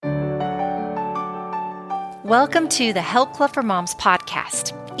Welcome to the Help Club for Moms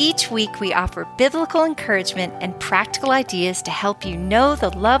podcast. Each week we offer biblical encouragement and practical ideas to help you know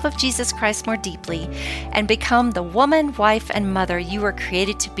the love of Jesus Christ more deeply and become the woman, wife, and mother you were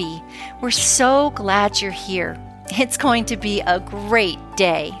created to be. We're so glad you're here. It's going to be a great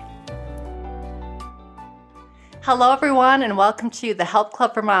day. Hello, everyone, and welcome to the Help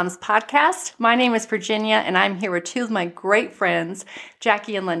Club for Moms podcast. My name is Virginia, and I'm here with two of my great friends,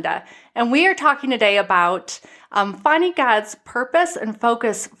 Jackie and Linda. And we are talking today about finding God's purpose and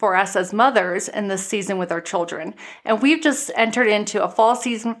focus for us as mothers in this season with our children. And we've just entered into a fall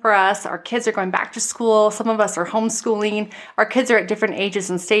season for us. Our kids are going back to school. Some of us are homeschooling. Our kids are at different ages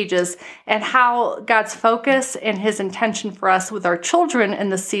and stages. And how God's focus and His intention for us with our children in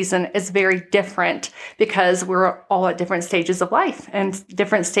this season is very different because we're all at different stages of life and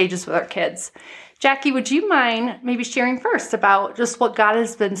different stages with our kids. Jackie, would you mind maybe sharing first about just what God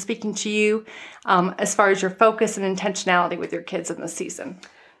has been speaking to you as far as your focus and intentionality with your kids in this season?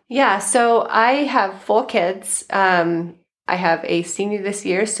 Yeah, so I have 4 kids. I have a senior this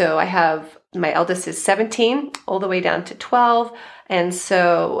year, so my eldest is 17 all the way down to 12, and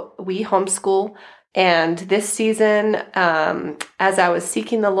so we homeschool. And this season, as I was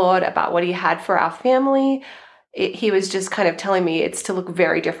seeking the Lord about what He had for our family, He was just kind of telling me it's to look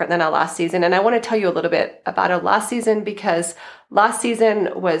very different than our last season. And I want to tell you a little bit about our last season because last season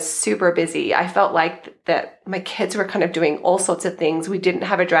was super busy. I felt like that my kids were kind of doing all sorts of things. We didn't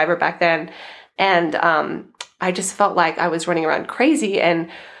have a driver back then. And I just felt like I was running around crazy. And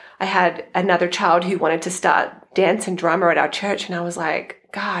I had another child who wanted to start dance and drama at our church. And I was like,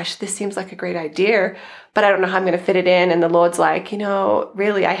 gosh, this seems like a great idea, but I don't know how I'm going to fit it in. And the Lord's like,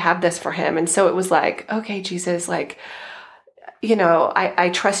 really, I have this for him. And so it was like, okay, Jesus, I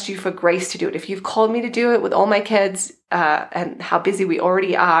trust you for grace to do it. If you've called me to do it with all my kids and how busy we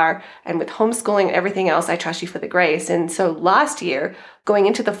already are, and with homeschooling and everything else, I trust you for the grace. And so last year, going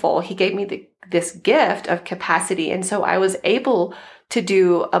into the fall, He gave me this gift of capacity. And so I was able to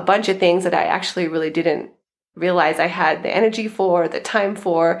do a bunch of things that I actually really didn't realize I had the energy for, the time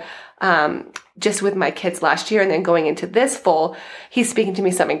for, just with my kids last year. And then going into this fall, He's speaking to me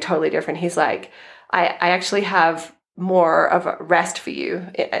something totally different. He's like, I actually have more of a rest for you,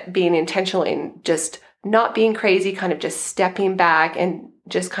 being intentional in just not being crazy, kind of just stepping back and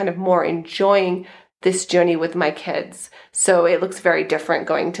just kind of more enjoying this journey with my kids. So it looks very different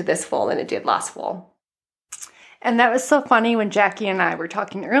going to this fall than it did last fall. And that was so funny when Jackie and I were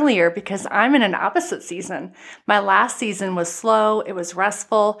talking earlier because I'm in an opposite season. My last season was slow. It was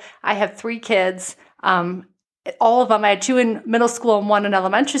restful. I have 3 kids. All of them, I had 2 in middle school and 1 in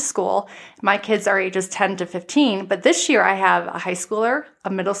elementary school. My kids are ages 10 to 15. But this year I have a high schooler,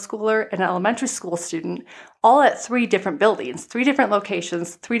 a middle schooler, and an elementary school student, all at 3 different buildings, 3 different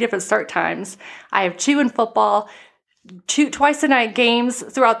locations, 3 different start times. I have 2 in football, 2 twice a night games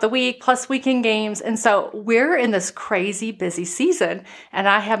throughout the week, plus weekend games. And so we're in this crazy busy season. And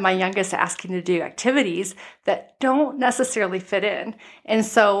I have my youngest asking to do activities that don't necessarily fit in. And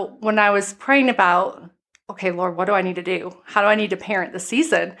so when I was praying about, okay, Lord, what do I need to do? How do I need to parent this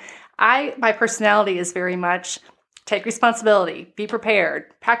season? My personality is very much take responsibility, be prepared,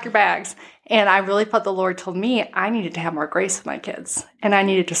 pack your bags. And I really felt the Lord told me I needed to have more grace with my kids. And I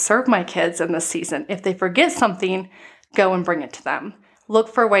needed to serve my kids in this season. If they forget something, go and bring it to them. Look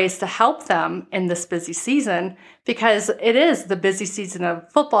for ways to help them in this busy season because it is the busy season of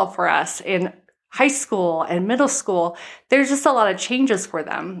football for us in high school and middle school. There's just a lot of changes for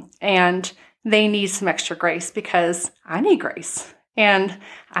them and they need some extra grace because I need grace and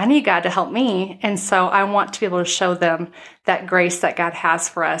I need God to help me. And so I want to be able to show them that grace that God has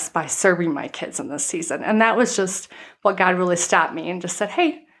for us by serving my kids in this season. And that was just what God really stopped me and just said,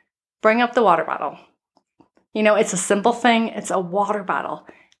 hey, bring up the water bottle. It's a simple thing. It's a water bottle.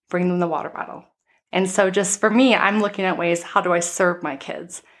 Bring them the water bottle. And so just for me, I'm looking at ways, how do I serve my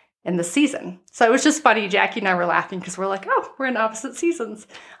kids in the season? So it was just funny. Jackie and I were laughing because we're like, oh, we're in opposite seasons.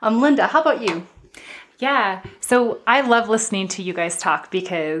 Linda, how about you? Yeah. So I love listening to you guys talk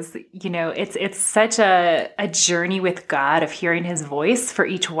because, it's such a journey with God of hearing His voice for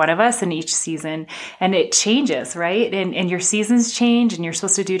each one of us in each season. And it changes, right? And your seasons change and you're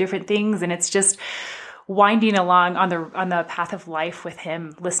supposed to do different things. And it's just winding along on the path of life with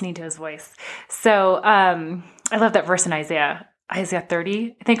Him, listening to His voice. So I love that verse in Isaiah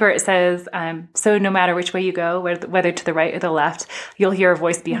 30, I think, where it says, so no matter which way you go, whether to the right or the left, you'll hear a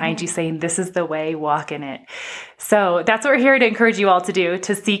voice behind you saying, this is the way, walk in it. So that's what we're here to encourage you all to do,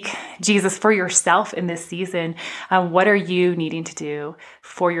 to seek Jesus for yourself in this season. What are you needing to do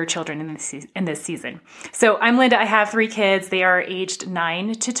for your children in this season? So I'm Linda. I have 3 kids. They are aged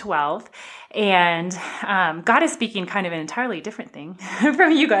 9 to 12. And God is speaking kind of an entirely different thing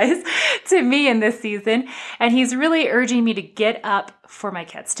from you guys to me in this season. And he's really urging me to get up for my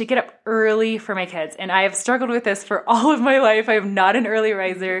kids, to get up early for my kids. And I have struggled with this for all of my life. I am not an early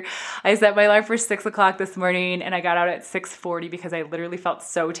riser. I set my alarm for 6 o'clock this morning and I got out at 6:40 because I literally felt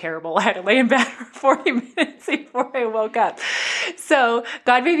so terrible. I had to lay in bed for 40 minutes before I woke up. So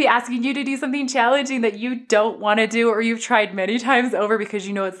God may be asking you to do something challenging that you don't want to do, or you've tried many times over because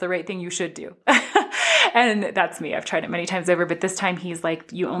you know it's the right thing you should do. And that's me. I've tried it many times over, but this time he's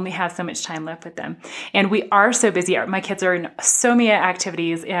like, you only have so much time left with them. And we are so busy. My kids are in so many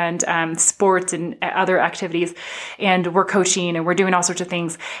activities and sports and other activities, and we're coaching and we're doing all sorts of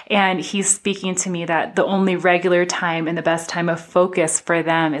things. And he's speaking to me that the only regular time and the best time of focus for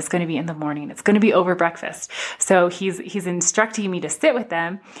them is going to be in the morning. It's going to be over breakfast. So he's instructing me to sit with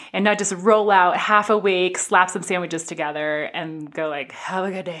them and not just roll out half awake, slap some sandwiches together and go like, have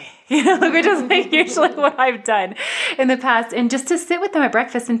a good day. Which is like usually what I've done in the past. And just to sit with them at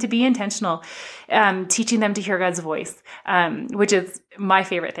breakfast and to be intentional, teaching them to hear God's voice, which is my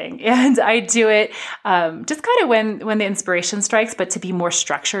favorite thing. And I do it just kind of when the inspiration strikes, but to be more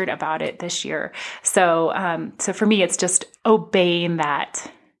structured about it this year. So for me, it's just obeying that.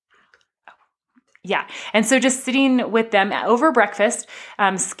 Yeah. And so just sitting with them over breakfast,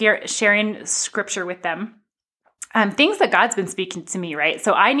 sharing scripture with them. Things that God's been speaking to me, right?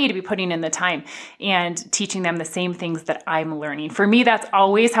 So I need to be putting in the time and teaching them the same things that I'm learning. For me, that's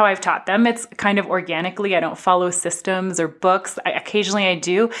always how I've taught them. It's kind of organically. I don't follow systems or books. Occasionally I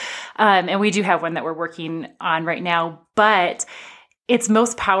do. And we do have one that we're working on right now, but it's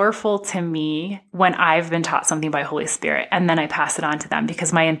most powerful to me when I've been taught something by Holy Spirit and then I pass it on to them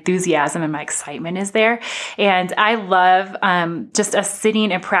because my enthusiasm and my excitement is there. And I love just us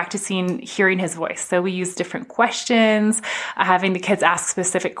sitting and practicing hearing his voice. So we use different questions, having the kids ask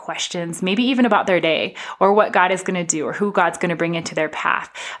specific questions, maybe even about their day or what God is going to do or who God's going to bring into their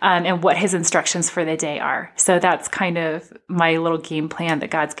path and what his instructions for the day are. So that's kind of my little game plan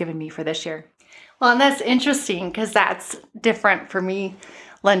that God's given me for this year. Well, and that's interesting because that's different for me,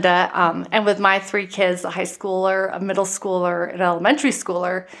 Linda. And with my 3 kids, a high schooler, a middle schooler, an elementary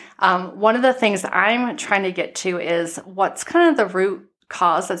schooler, one of the things I'm trying to get to is what's kind of the root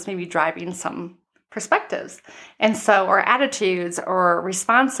cause that's maybe driving some perspectives. And so, or attitudes or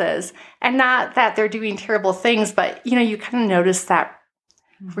responses, and not that they're doing terrible things, but, you kind of notice that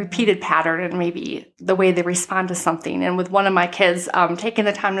repeated pattern and maybe the way they respond to something. And with one of my kids, taking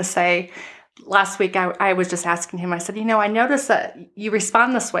the time to say, last week, I was just asking him, I said, I noticed that you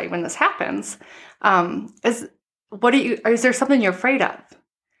respond this way when this happens. Is there something you're afraid of?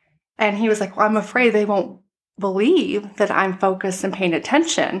 And he was like, well, I'm afraid they won't believe that I'm focused and paying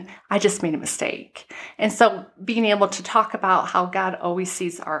attention. I just made a mistake. And so being able to talk about how God always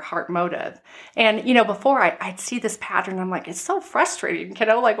sees our heart motive. And, before I'd see this pattern, I'm like, it's so frustrating,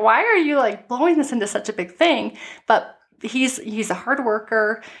 like, why are you like blowing this into such a big thing? But he's a hard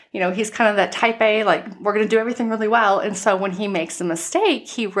worker. He's kind of that type A, like we're going to do everything really well. And so when he makes a mistake,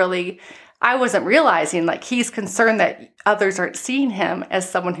 I wasn't realizing like he's concerned that others aren't seeing him as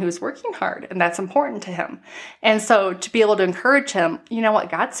someone who's working hard, and that's important to him. And so to be able to encourage him,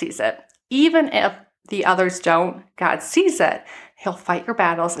 God sees it. Even if the others don't, God sees it. He'll fight your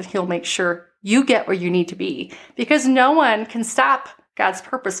battles and he'll make sure you get where you need to be, because no one can stop God's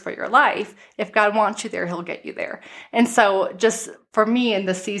purpose for your life. If God wants you there, he'll get you there. And so just for me in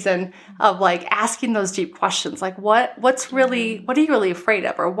the season of like asking those deep questions, like what are you really afraid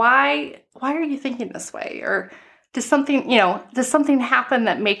of? Or why are you thinking this way? Or does something happen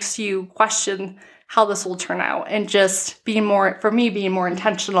that makes you question how this will turn out? And just being more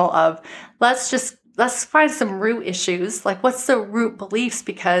intentional of let's find some root issues. Like what's the root beliefs?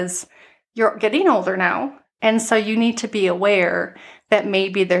 Because you're getting older now. And so you need to be aware that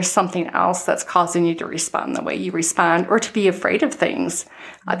maybe there's something else that's causing you to respond the way you respond, or to be afraid of things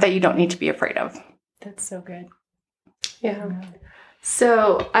that you don't need to be afraid of. That's so good. Yeah.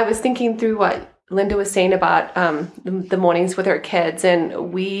 So I was thinking through what Linda was saying about the mornings with her kids,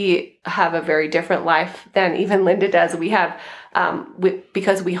 and we have a very different life than even Linda does. We have,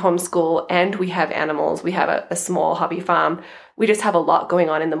 because we homeschool and we have animals, we have a small hobby farm. We just have a lot going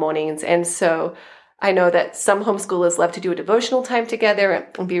on in the mornings. And so I know that some homeschoolers love to do a devotional time together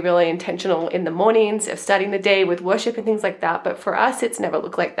and be really intentional in the mornings of starting the day with worship and things like that. But for us, it's never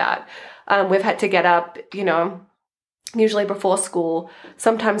looked like that. We've had to get up, usually before school,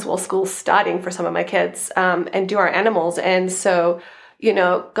 sometimes while school's starting for some of my kids, and do our animals. And so,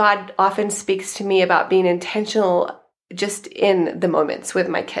 God often speaks to me about being intentional just in the moments with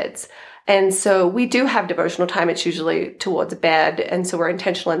my kids. And so we do have devotional time. It's usually towards bed. And so we're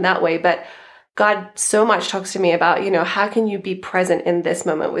intentional in that way. But God so much talks to me about, how can you be present in this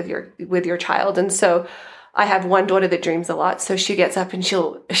moment with your child? And so I have one daughter that dreams a lot. So she gets up and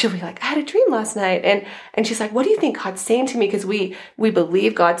she'll be like, I had a dream last night. And she's like, what do you think God's saying to me? Because we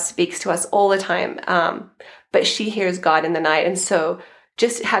believe God speaks to us all the time. But she hears God in the night. And so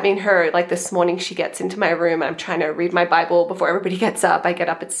just having her, like this morning, she gets into my room and I'm trying to read my Bible before everybody gets up. I get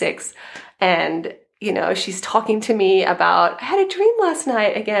up at 6 and, she's talking to me about, I had a dream last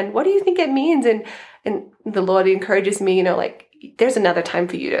night. Again, what do you think it means? And the Lord encourages me, there's another time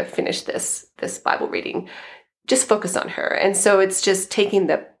for you to finish this Bible reading. Just focus on her. And so it's just taking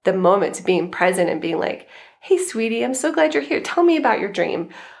the moment to being present and being like, hey, sweetie, I'm so glad you're here. Tell me about your dream.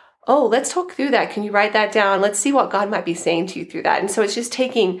 Oh, let's talk through that. Can you write that down? Let's see what God might be saying to you through that. And so it's just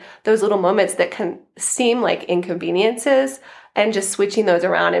taking those little moments that can seem like inconveniences and just switching those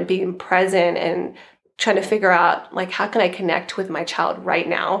around and being present and trying to figure out, like, how can I connect with my child right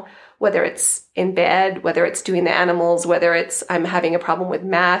now? Whether it's in bed, whether it's doing the animals, whether it's I'm having a problem with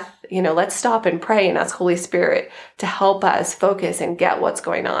math, let's stop and pray and ask Holy Spirit to help us focus and get what's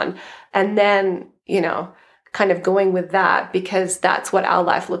going on. And then, kind of going with that, because that's what our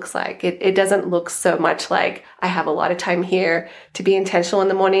life looks like. It doesn't look so much like I have a lot of time here to be intentional in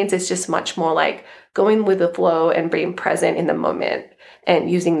the mornings. It's just much more like going with the flow and being present in the moment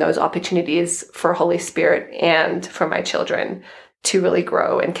and using those opportunities for Holy Spirit and for my children to really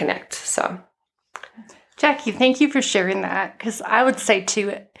grow and connect. So, Jackie, thank you for sharing that. Because I would say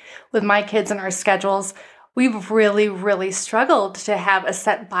too, with my kids and our schedules, we've really, really struggled to have a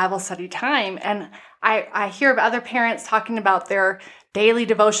set Bible study time. And I hear of other parents talking about their daily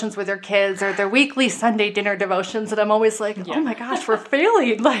devotions with their kids or their weekly Sunday dinner devotions. And I'm always like, oh my gosh, we're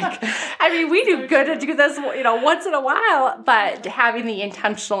failing. We do good to do this, once in a while, but having the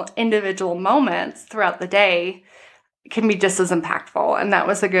intentional individual moments throughout the day can be just as impactful. And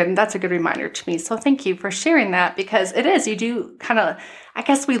that's a good reminder to me. So thank you for sharing that, because it is, you do kind of, I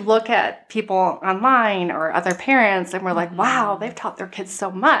guess we look at people online or other parents and we're like, wow, they've taught their kids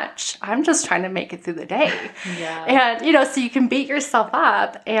so much. I'm just trying to make it through the day. Yeah. And, so you can beat yourself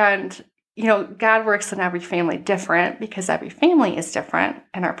up and, God works in every family different because every family is different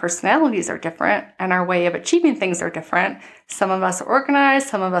and our personalities are different and our way of achieving things are different. Some of us are organized.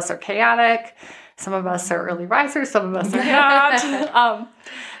 Some of us are chaotic. Some of us are early risers, some of us are not.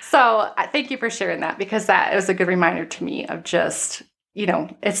 So I thank you for sharing that, because that was a good reminder to me of just,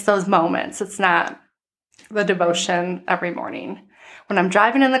 it's those moments. It's not the devotion every morning. When I'm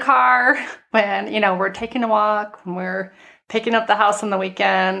driving in the car, when, we're taking a walk, when we're picking up the house on the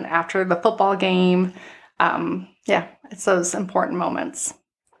weekend after the football game. It's those important moments.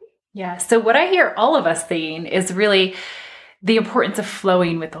 Yeah. So what I hear all of us saying is really the importance of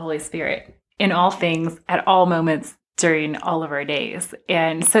flowing with the Holy Spirit in all things, at all moments during all of our days.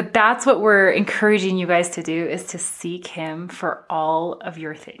 And so that's what we're encouraging you guys to do, is to seek Him for all of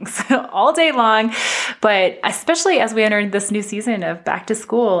your things all day long. But especially as we enter this new season of back to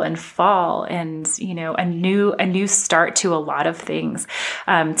school and fall and, a new start to a lot of things,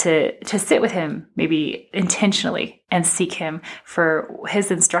 to sit with Him, maybe intentionally, and seek Him for His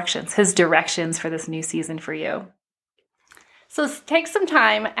instructions, His directions for this new season for you. So take some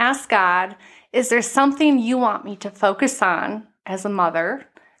time, ask God, is there something you want me to focus on as a mother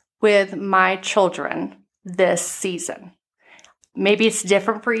with my children this season? Maybe it's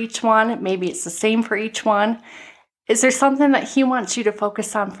different for each one. Maybe it's the same for each one. Is there something that He wants you to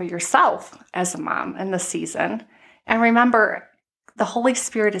focus on for yourself as a mom in this season? And remember, the Holy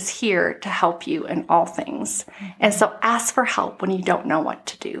Spirit is here to help you in all things. And so ask for help when you don't know what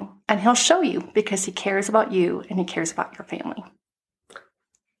to do. And He'll show you, because He cares about you and He cares about your family.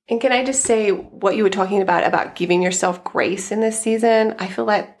 And can I just say what you were talking about giving yourself grace in this season? I feel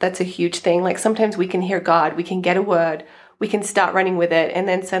like that's a huge thing. Like sometimes we can hear God, we can get a word, we can start running with it, and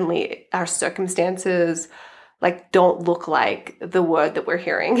then suddenly our circumstances don't look like the word that we're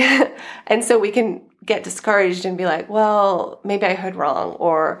hearing. And so we can get discouraged and be like, well, maybe I heard wrong,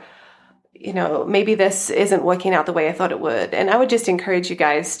 or, maybe this isn't working out the way I thought it would. And I would just encourage you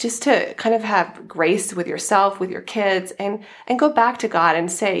guys just to kind of have grace with yourself, with your kids, and go back to God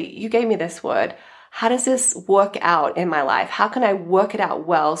and say, you gave me this word. How does this work out in my life? How can I work it out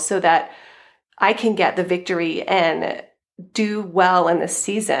well so that I can get the victory and do well in this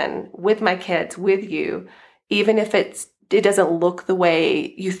season with my kids, with you, even if it's it doesn't look the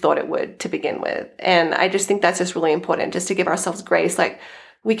way you thought it would to begin with. And I just think that's just really important, just to give ourselves grace. Like,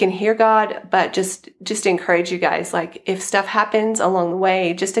 we can hear God, but just to encourage you guys, like, if stuff happens along the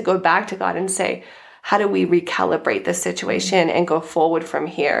way, just to go back to God and say, how do we recalibrate this situation and go forward from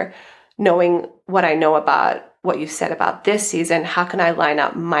here? Knowing what I know about what you said about this season, how can I line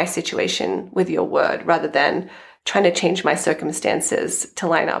up my situation with your word rather than trying to change my circumstances to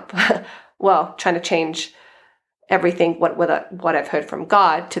line up, well, trying to change everything, what I've heard from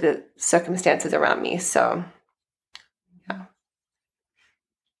God to the circumstances around me. So, yeah.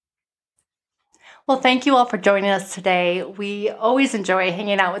 Well, thank you all for joining us today. We always enjoy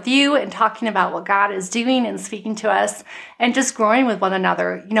hanging out with you and talking about what God is doing and speaking to us and just growing with one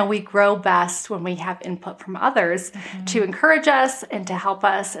another. You know, we grow best when we have input from others to encourage us and to help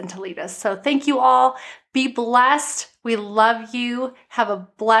us and to lead us. So thank you all. Be blessed. We love you. Have a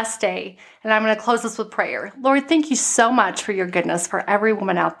blessed day. And I'm going to close this with prayer. Lord, thank you so much for your goodness for every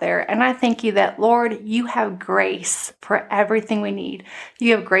woman out there. And I thank you that, Lord, you have grace for everything we need.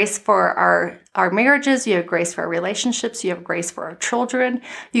 You have grace for our marriages. You have grace for our relationships. You have grace for our children.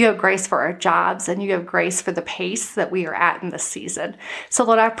 You have grace for our jobs. And you have grace for the pace that we are at in this season. So,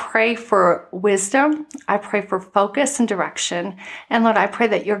 Lord, I pray for wisdom. I pray for focus and direction. And, Lord, I pray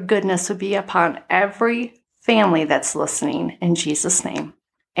that your goodness would be upon every family that's listening. In Jesus' name,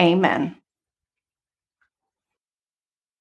 amen.